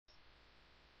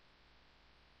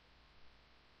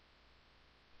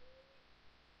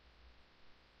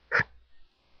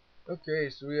Okay,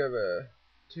 so we have a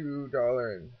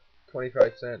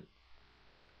 $2.25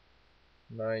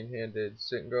 nine-handed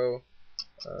sit and go.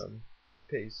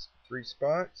 Pays 3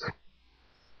 spots.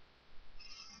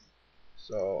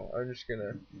 So I'm just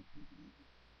gonna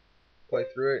play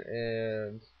through it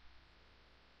and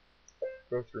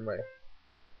go through my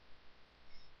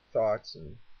thoughts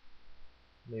and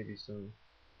maybe some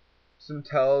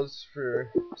tells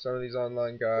for some of these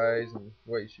online guys and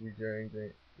what you should be doing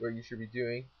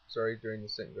during the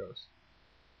sit and goes.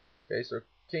 Okay, so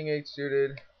King 8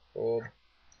 suited, fold.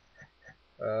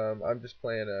 I'm just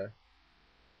playing a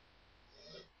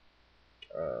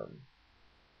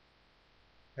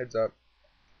heads up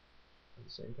at the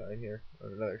same time here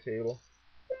on another table.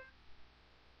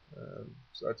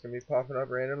 So that's going to be popping up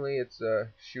randomly. It's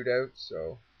a shootout,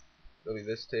 so there'll be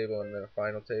this table and then a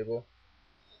final table.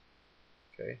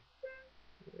 Okay,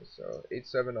 so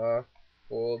 8-7 off,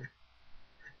 fold.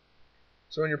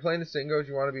 So when you're playing the singles,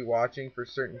 you want to be watching for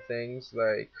certain things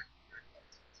like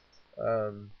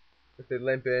if they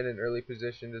limp in an early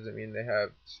position, doesn't mean they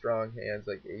have strong hands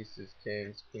like aces,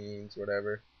 kings, queens,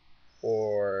 whatever,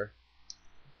 or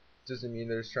doesn't mean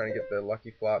they're just trying to get the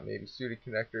lucky flop, maybe suited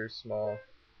connectors, small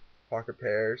pocket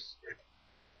pairs.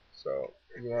 So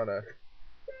you want to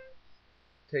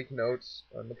take notes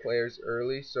on the players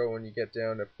early, so when you get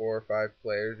down to 4 or 5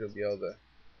 players, you'll be able to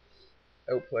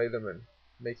outplay them and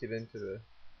make it into the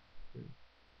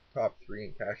top 3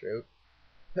 and cash out.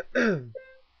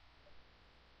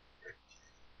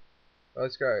 Oh,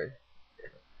 this guy,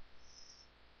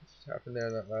 what just happened there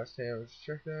in that last hand? Let's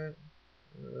check that.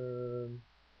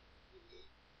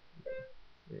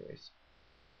 Anyways,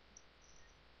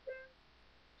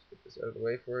 let's get this out of the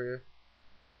way for you.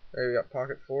 There we got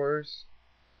pocket 4s.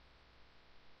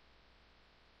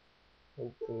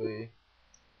 Hopefully,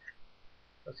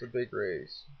 that's a big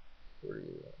raise.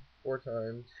 4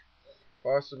 times.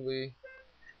 Possibly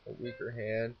a weaker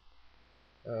hand.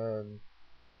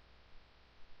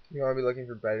 You want to be looking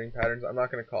for betting patterns. I'm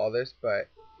not going to call this, but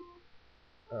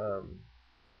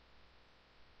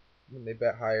when they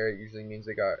bet higher, it usually means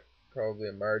they got probably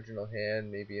a marginal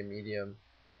hand, maybe a medium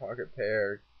pocket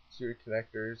pair, suited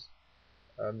connectors.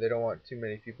 They don't want too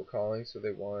many people calling, so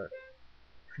they want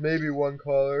maybe one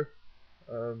caller.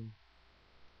 You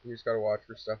just got to watch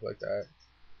for stuff like that.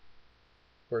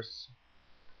 Of course.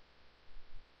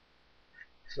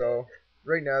 So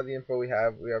right now, the info we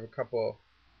have a couple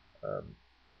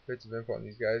bits of info on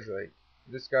these guys. Like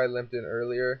this guy limped in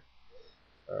earlier.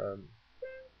 And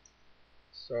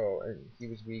he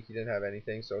was weak, he didn't have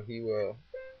anything, so he will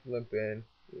limp in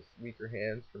with weaker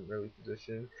hands from early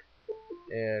position.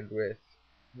 And with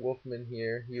Wolfman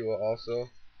here, he will also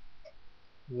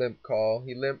limp call.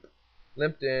 He limped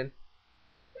in.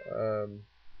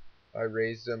 I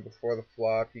raised him before the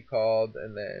flop, he called,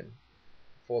 and then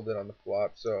folded on the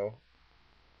flop, so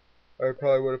I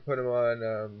probably would have put him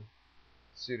on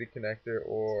suited connector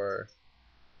or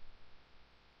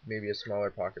maybe a smaller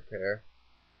pocket pair.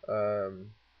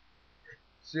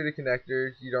 Suited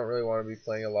connectors you don't really want to be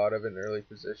playing a lot of in early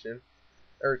position,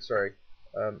 or sorry,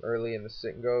 early in the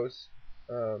sit and goes.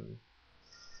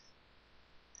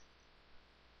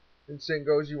 In sit and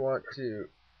goes, you want to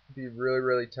be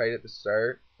really tight at the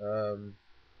start.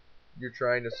 You're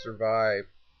trying to survive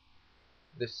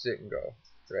this sit and go,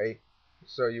 right?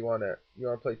 So you want to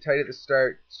play tight at the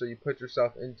start, so you put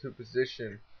yourself into a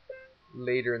position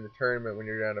later in the tournament when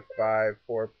you're down to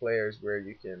 4 players where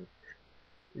you can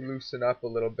loosen up a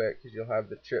little bit because you'll have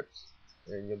the chips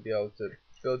and you'll be able to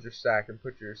build your stack and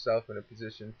put yourself in a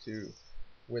position to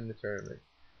win the tournament.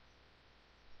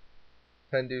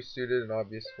 10 deuce suited, an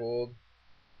obvious fold.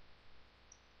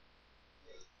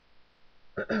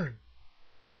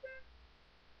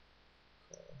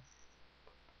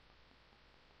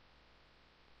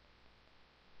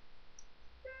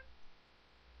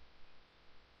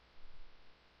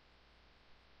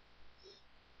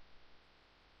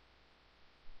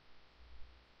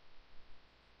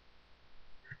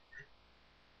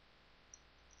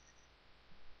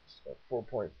 So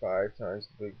 4.5 times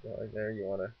the big blind there. You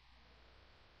want to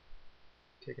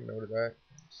take a note of that.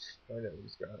 Just find out what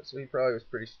he's got. So he probably was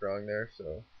pretty strong there.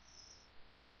 So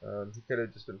he could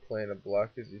have just been playing a bluff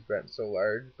because he's betting so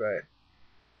large. But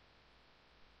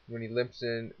when he limps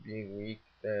in being weak,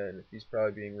 then if he's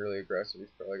probably being really aggressive,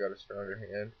 he's probably got a stronger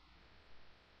hand.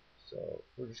 So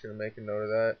we're just going to make a note of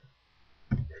that.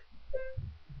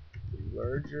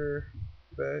 Larger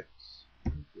bets.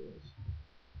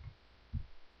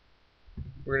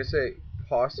 We're going to say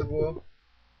possible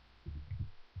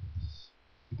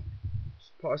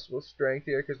strength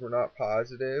here because we're not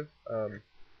positive.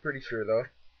 Pretty sure though.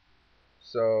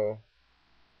 So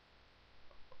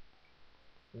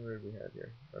What did we have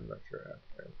here? I'm not sure.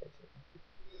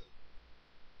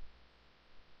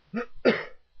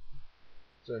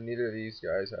 So neither of these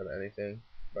guys have anything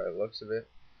by the looks of it,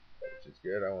 which is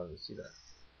good. I wanted to see that.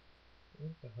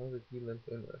 What the hell did he limp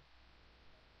in with?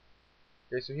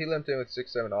 Okay, so he limped in with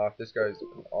 6-7 off. This guy's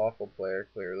an awful player,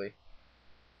 clearly.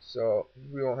 So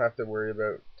we won't have to worry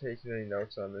about taking any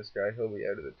notes on this guy. He'll be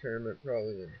out of the tournament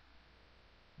probably in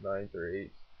 9th or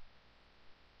 8th.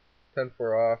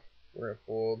 10-4 off. We're going to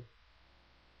fold.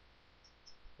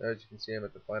 As you can see, I'm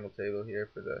at the final table here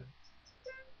for the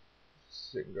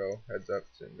sit and go. Heads up,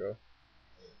 sit and go.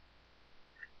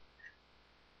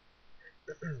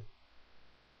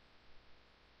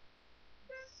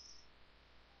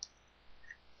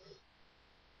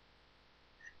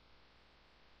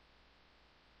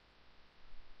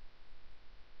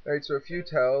 Alright, so a few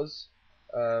tells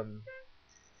on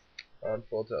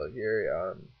full tell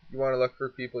here. You want to look for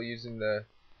people using the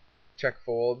check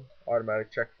fold, automatic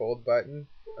check fold button.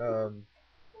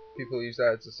 People use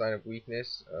that as a sign of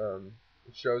weakness.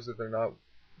 It shows that they're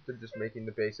just making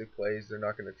the basic plays. They're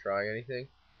not going to try anything.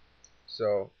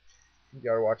 So you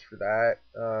gotta watch for that.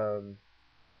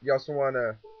 You also want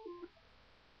to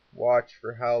watch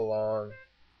for how long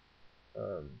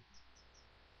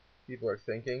people are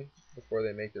thinking before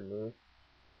they make their move.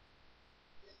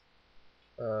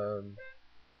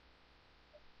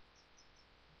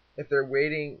 If they're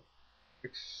waiting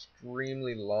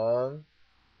extremely long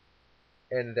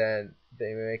and then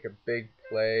they make a big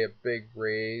play, a big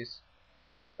raise,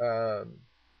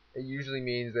 it usually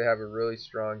means they have a really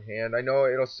strong hand. I know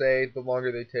it'll say the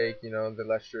longer they take, the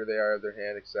less sure they are of their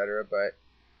hand, etc. But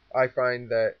I find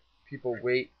that people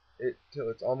wait till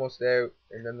it's almost out,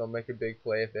 and then they'll make a big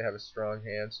play if they have a strong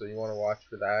hand. So you want to watch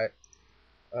for that.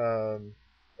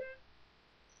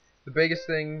 The biggest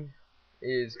thing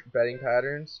is betting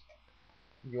patterns.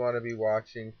 You want to be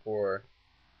watching for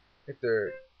if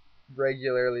they're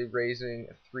regularly raising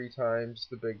 3 times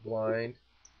the big blind,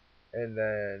 and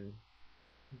then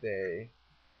they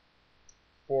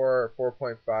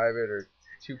 4.5 it or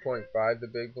 2.5 the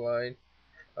big blind.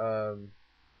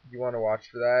 You want to watch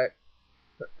for that.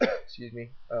 Excuse me.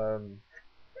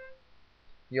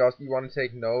 You want to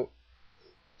take note.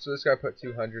 So this guy put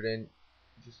 200 in.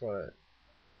 You just want to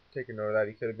take a note of that.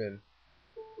 He could have been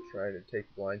trying to take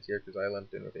the blinds here because I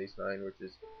limped in with ace-9, which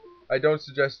is, I don't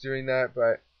suggest doing that,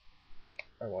 but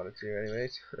I wanted to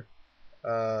anyways.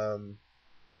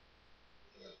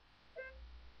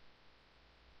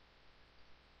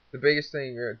 The biggest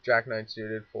thing, Jack-9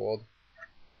 suited, fold.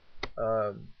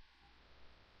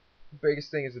 Biggest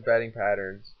thing is the betting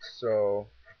patterns, so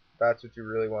that's what you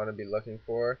really want to be looking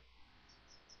for.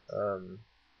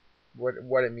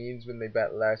 What it means when they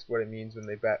bet less, what it means when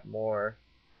they bet more.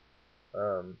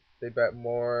 They bet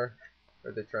more,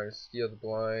 or they're trying to steal the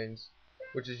blinds,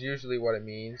 which is usually what it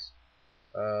means.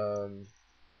 What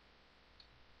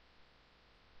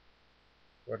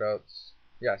else?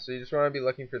 Yeah, so you just want to be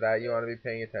looking for that. You want to be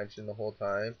paying attention the whole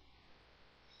time.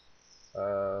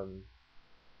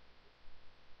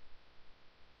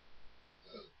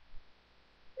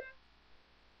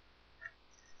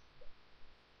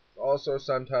 Also,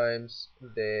 sometimes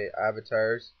the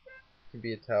avatars can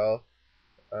be a tell.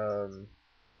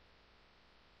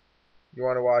 You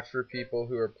want to watch for people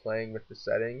who are playing with the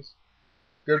settings.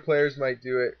 Good players might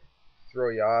do it, throw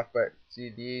you off, but see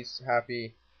these,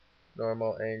 happy,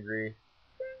 normal, angry,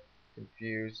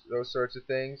 confused, those sorts of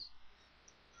things.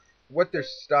 What they're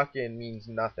stuck in means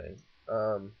nothing.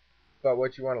 But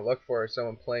what you want to look for is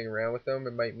someone playing around with them.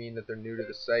 It might mean that they're new to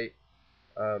the site.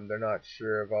 They're not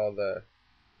sure of all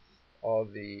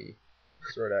the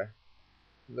sort of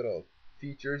little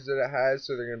features that it has,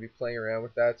 so they're going to be playing around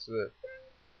with that. So that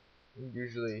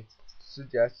usually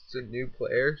suggests a new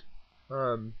player.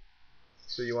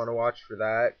 So you want to watch for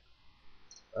that.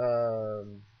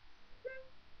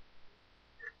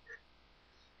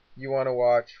 You want to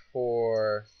watch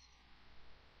for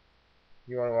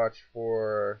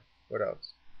what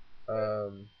else?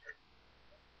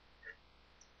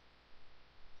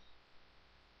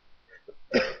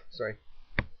 Sorry.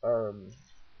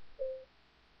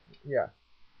 Yeah.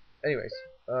 Anyways,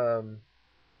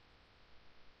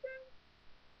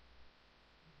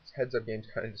 this heads up game's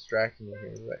kind of distracting me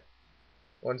here, but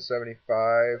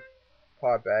 175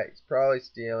 pot bet. He's probably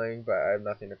stealing, but I have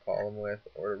nothing to call him with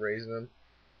or to raise them.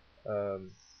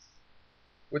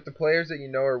 With the players that you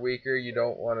know are weaker, you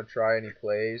don't want to try any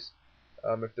plays.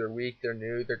 If they're weak, they're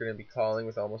new, they're going to be calling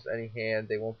with almost any hand.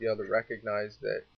 They won't be able to recognize that